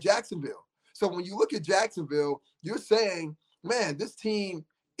by Jacksonville. So when you look at Jacksonville, you're saying, man, this team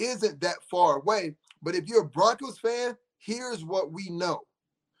isn't that far away. But if you're a Broncos fan, here's what we know.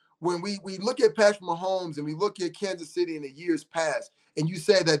 When we look at Patrick Mahomes and we look at Kansas City in the years past, and you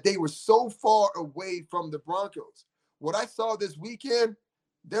said that they were so far away from the Broncos. What I saw this weekend,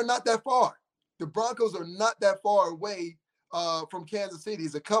 they're not that far. The Broncos are not that far away from Kansas City.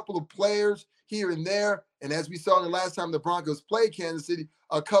 It's a couple of players here and there. And as we saw the last time the Broncos played Kansas City,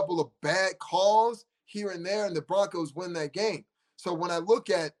 a couple of bad calls here and there, and the Broncos win that game. So when I look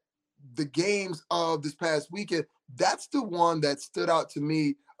at the games of this past weekend, that's the one that stood out to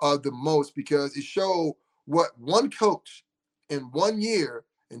me the most, because it showed what one coach in 1 year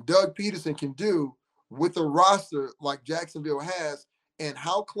and Doug Peterson can do with a roster like Jacksonville has. and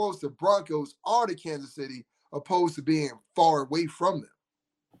how close the Broncos are to Kansas City opposed to being far away from them.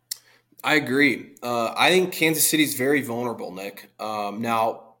 I agree. I think Kansas City's very vulnerable, Nick.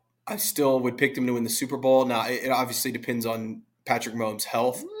 Now, I still would pick them to win the Super Bowl. Now, it obviously depends on Patrick Mahomes'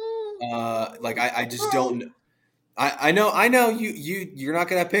 health. I just don't. I know you're not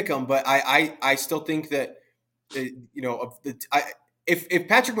going to pick them, but I still think that if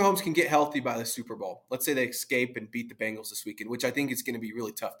Patrick Mahomes can get healthy by the Super Bowl, let's say they escape and beat the Bengals this weekend, which I think is going to be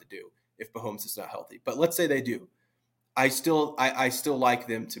really tough to do if Mahomes is not healthy. But let's say they do. I still like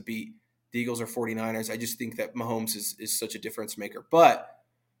them to beat the Eagles or 49ers. I just think that Mahomes is such a difference maker. But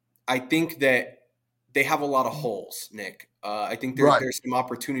I think that they have a lot of holes, Nick. I think there's some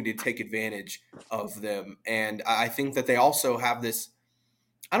opportunity to take advantage of them. And I think that they also have this,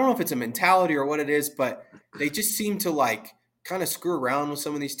 I don't know if it's a mentality or what it is, but they just seem to like kind of screw around with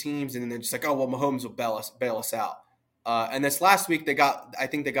some of these teams. And then they're just like, oh, well, Mahomes will bail us out. And this last week, I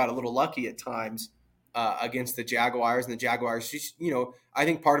think they got a little lucky at times against the Jaguars. And the Jaguars, just, I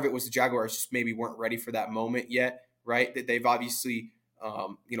think part of it was the Jaguars just maybe weren't ready for that moment yet, right? That they've obviously –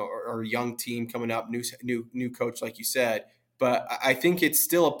 or a young team coming up, new coach, like you said. But I think it's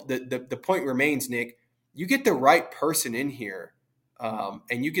still the point remains, Nick. You get the right person in here,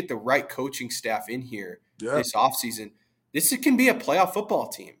 and you get the right coaching staff in here this offseason. This can be a playoff football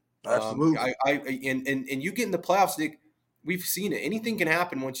team. Absolutely. And you get in the playoffs, Nick. We've seen it. Anything can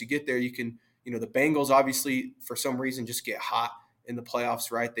happen once you get there. You can, the Bengals obviously for some reason just get hot in the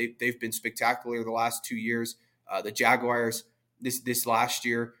playoffs, right? They've been spectacular the last 2 years. The Jaguars. This last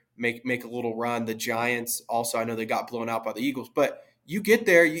year make a little run. The Giants also, I know they got blown out by the Eagles, but you get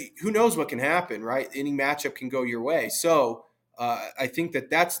there, who knows what can happen, right? Any matchup can go your way. So I think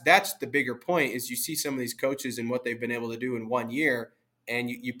that's the bigger point is you see some of these coaches and what they've been able to do in 1 year, and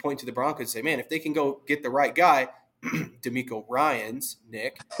you point to the Broncos and say, man, if they can go get the right guy, D'Amico Ryans,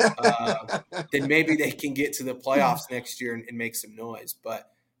 Nick, then maybe they can get to the playoffs next year and make some noise.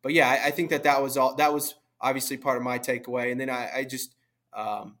 But yeah, I think that was obviously part of my takeaway. And then I just,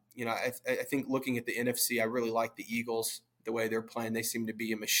 I think looking at the NFC, I really like the Eagles, the way they're playing. They seem to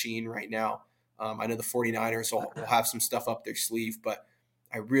be a machine right now. I know the 49ers will have some stuff up their sleeve, but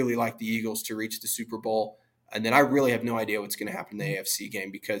I really like the Eagles to reach the Super Bowl. And then I really have no idea what's going to happen in the AFC game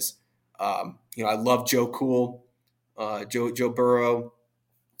because, I love Joe Cool, Joe Burrow.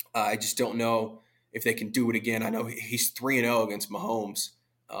 I just don't know if they can do it again. I know he's 3-0 against Mahomes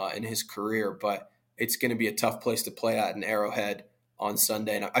in his career, but it's going to be a tough place to play at in Arrowhead on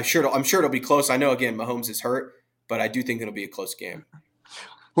Sunday. And I'm sure it'll be close. I know, again, Mahomes is hurt, but I do think it'll be a close game.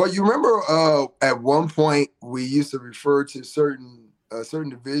 Well, you remember at one point we used to refer to certain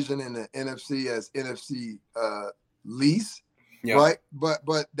division in the NFC as NFC least, right?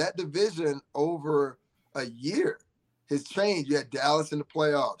 But that division over a year has changed. You had Dallas in the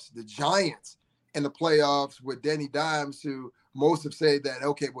playoffs, the Giants in the playoffs with Danny Dimes, who most have said that,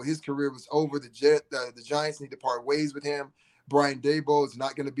 okay, well, his career was over. The Giants need to part ways with him. Brian Daboll is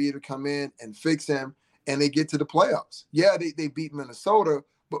not going to be able to come in and fix him, and they get to the playoffs. Yeah, they beat Minnesota,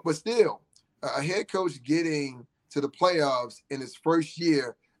 but still, a head coach getting to the playoffs in his first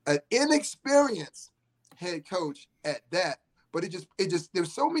year, an inexperienced head coach at that. But it just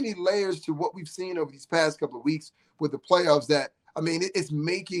there's so many layers to what we've seen over these past couple of weeks with the playoffs that, it's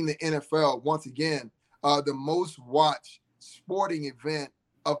making the NFL, once again, the most watched sporting event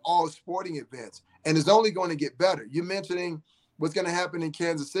of all sporting events. And it's only going to get better. You're mentioning what's going to happen in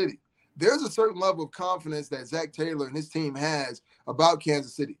Kansas City. There's a certain level of confidence that Zach Taylor and his team has about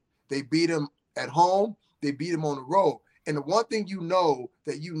Kansas City. They beat him at home. They beat him on the road. And the one thing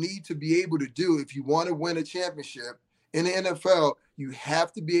that you need to be able to do if you want to win a championship in the NFL, you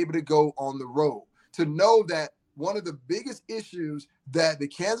have to be able to go on the road. To know that one of the biggest issues that the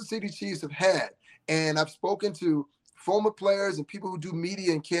Kansas City Chiefs have had, and I've spoken to former players and people who do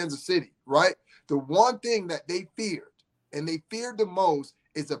media in Kansas City, right? The one thing that they feared, and they feared the most,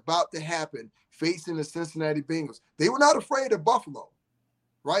 is about to happen facing the Cincinnati Bengals. They were not afraid of Buffalo,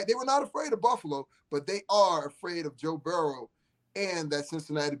 right? They were not afraid of Buffalo, but they are afraid of Joe Burrow and that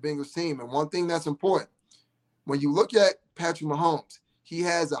Cincinnati Bengals team. And one thing that's important, when you look at Patrick Mahomes, he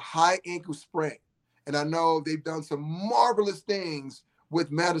has a high ankle sprain. And I know they've done some marvelous things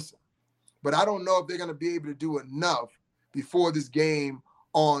with medicine, but I don't know if they're going to be able to do enough before this game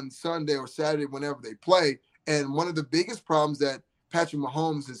on Sunday or Saturday, whenever they play. And one of the biggest problems that Patrick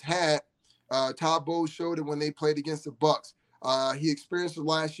Mahomes has had, Todd Bowles showed it when they played against the Bucs. He experienced it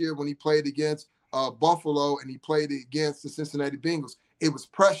last year when he played against Buffalo and he played against the Cincinnati Bengals. It was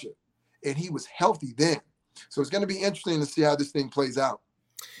pressure, and he was healthy then. So it's going to be interesting to see how this thing plays out.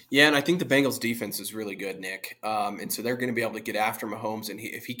 Yeah, and I think the Bengals defense is really good, Nick. And so they're going to be able to get after Mahomes. And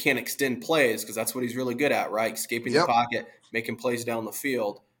if he can't extend plays, because that's what he's really good at, right? Escaping the Yep. pocket, making plays down the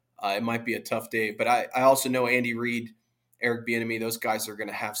field, it might be a tough day. But I also know Andy Reid, Eric Bieniemy, those guys are going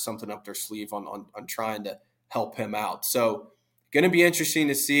to have something up their sleeve on trying to help him out. So going to be interesting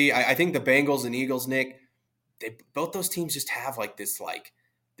to see. I think the Bengals and Eagles, Nick, both those teams just have this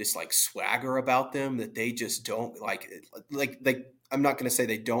swagger about them that they just don't like I'm not going to say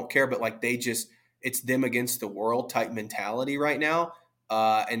they don't care, but like they just, it's them against the world type mentality right now.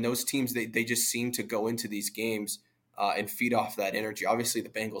 And those teams, they just seem to go into these games and feed off that energy. Obviously the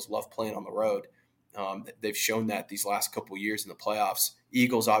Bengals love playing on the road. They've shown that these last couple of years in the playoffs.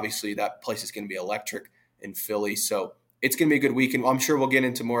 Eagles, obviously that place is going to be electric in Philly. So it's going to be a good weekend. I'm sure we'll get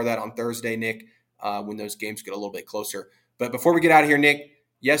into more of that on Thursday, Nick, when those games get a little bit closer. But before we get out of here, Nick,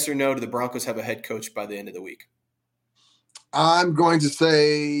 yes or no, do the Broncos have a head coach by the end of the week? I'm going to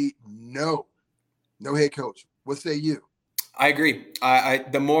say no. No head coach. What say you? I agree.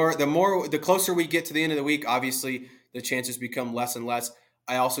 The closer we get to the end of the week, obviously the chances become less and less.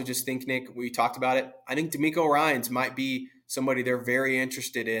 I also just think, Nick, we talked about it. I think D'Amico Ryans might be somebody they're very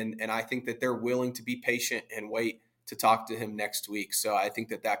interested in, and I think that they're willing to be patient and wait to talk to him next week. So I think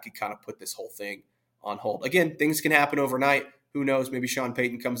that could kind of put this whole thing on hold. Again, things can happen overnight. Who knows? Maybe Sean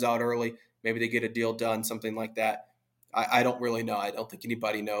Payton comes out early. Maybe they get a deal done, something like that. I don't really know. I don't think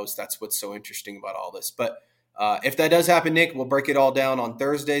anybody knows. That's what's so interesting about all this. But if that does happen, Nick, we'll break it all down on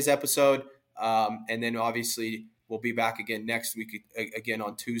Thursday's episode. And then obviously we'll be back again next week, again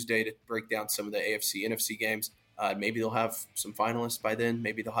on Tuesday, to break down some of the AFC, NFC games. Maybe they'll have some finalists by then.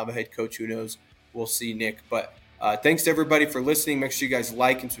 Maybe they'll have a head coach. Who knows? We'll see, Nick. But thanks to everybody for listening. Make sure you guys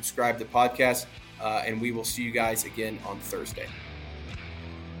like and subscribe to the podcast. And we will see you guys again on Thursday.